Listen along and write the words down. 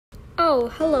Oh,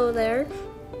 hello there.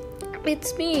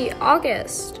 It's me,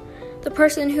 August, the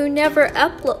person who never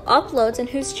uploads and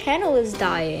whose channel is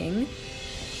dying.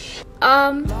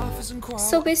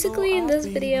 So basically in this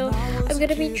video, I'm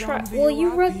gonna be well, you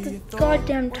read the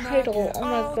goddamn title, oh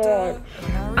my god.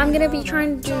 I'm gonna be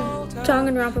trying to do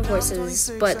danganronpa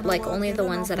voices, but like only the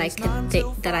ones that I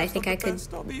think I could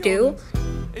do.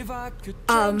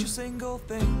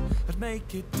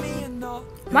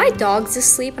 My dog's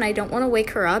asleep and I don't want to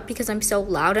wake her up because I'm so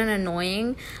loud and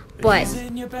annoying, but let's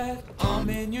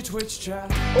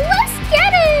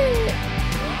get it!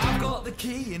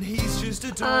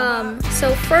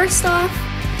 So first off,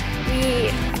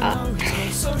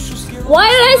 why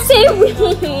did I say we?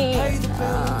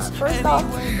 First off,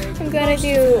 I'm gonna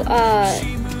do,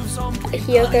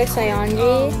 Hyoko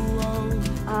Saionji.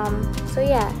 So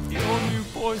yeah.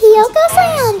 Hyoko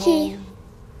Saionji.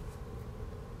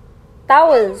 That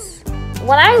was,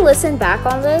 when I listen back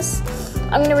on this,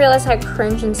 I'm gonna realize how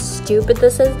cringe and stupid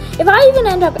this is. If I even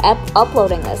end up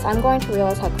uploading this, I'm going to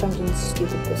realize how cringe and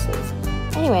stupid this is.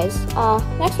 Anyways,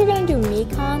 next we're gonna do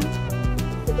Mikon.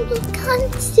 Mikon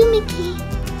Tsumiki.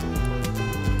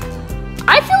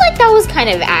 I feel like that was kind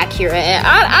of accurate.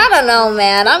 I don't know,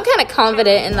 man. I'm kind of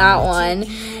confident in that one.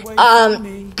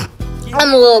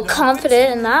 I'm a little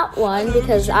confident in that one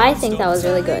because I think that was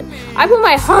really good. I put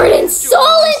my heart and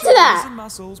soul into that.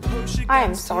 I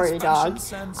am sorry, dog.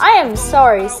 I am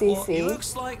sorry,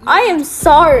 Cece. I am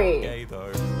sorry.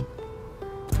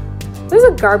 There's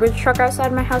a garbage truck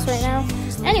outside my house right now.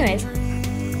 Anyways.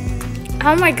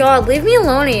 Oh my god, leave me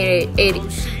alone, ADHD.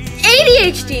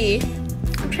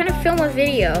 I'm trying to film a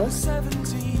video.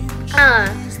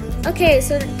 Okay,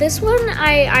 so this one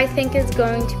I think is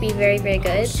going to be very, very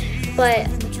good. But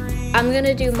I'm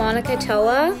gonna do Monica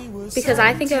Toa because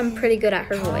I think I'm pretty good at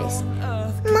her voice.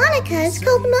 Monica, it's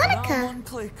called Monica.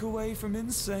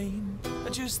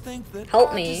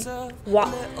 Help me.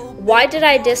 Why did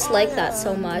I dislike that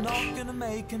so much?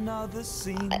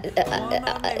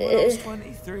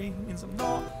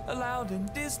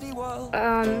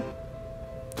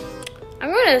 I'm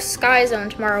going to Sky Zone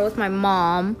tomorrow with my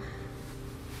mom.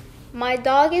 My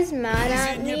dog is mad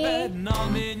at me.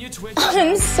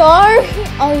 I'm sorry.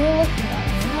 Oh, you're looking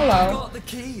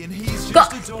at me.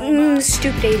 Hello.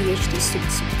 Stupid ADHD.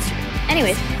 Stupid.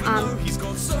 Anyways,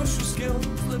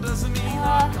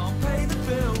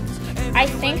 I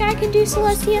think I can do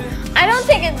Celestia. I don't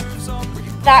think it's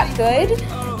that good.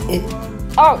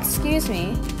 Oh, excuse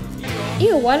me.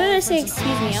 Ew, why did I say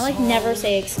excuse me? I never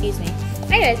say excuse me.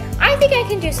 Anyways, I think I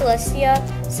can do Celestia,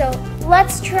 so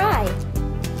let's try.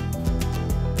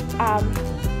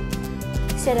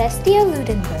 Celestia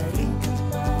Ludenberg.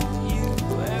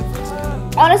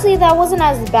 Honestly, that wasn't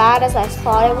as bad as I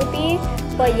thought it would be,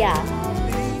 but yeah.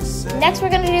 Next, we're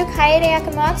gonna do Kaede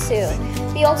Akamatsu,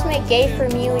 the ultimate gay for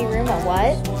emilyy.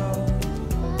 What?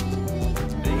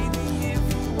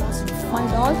 My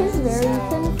dog is very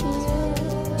confused.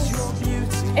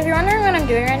 If you're wondering what I'm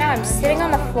doing right now, I'm sitting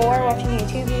on the floor watching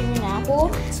YouTube eating an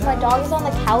apple. My dog is on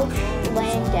the couch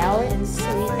laying down and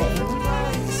sleeping.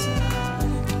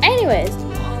 Anyways,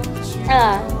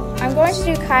 I'm going to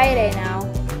do Kaede now.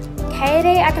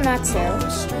 Kaede Akamatsu.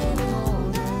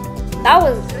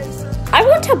 I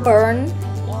want to burn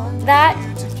that.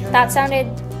 That sounded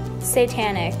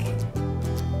satanic.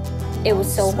 It was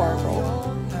so horrible.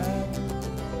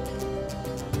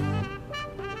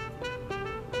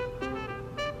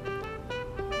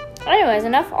 Anyways,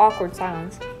 enough awkward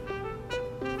silence.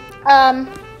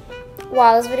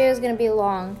 Wow, this video is gonna be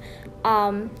long.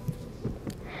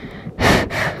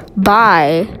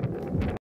 Bye.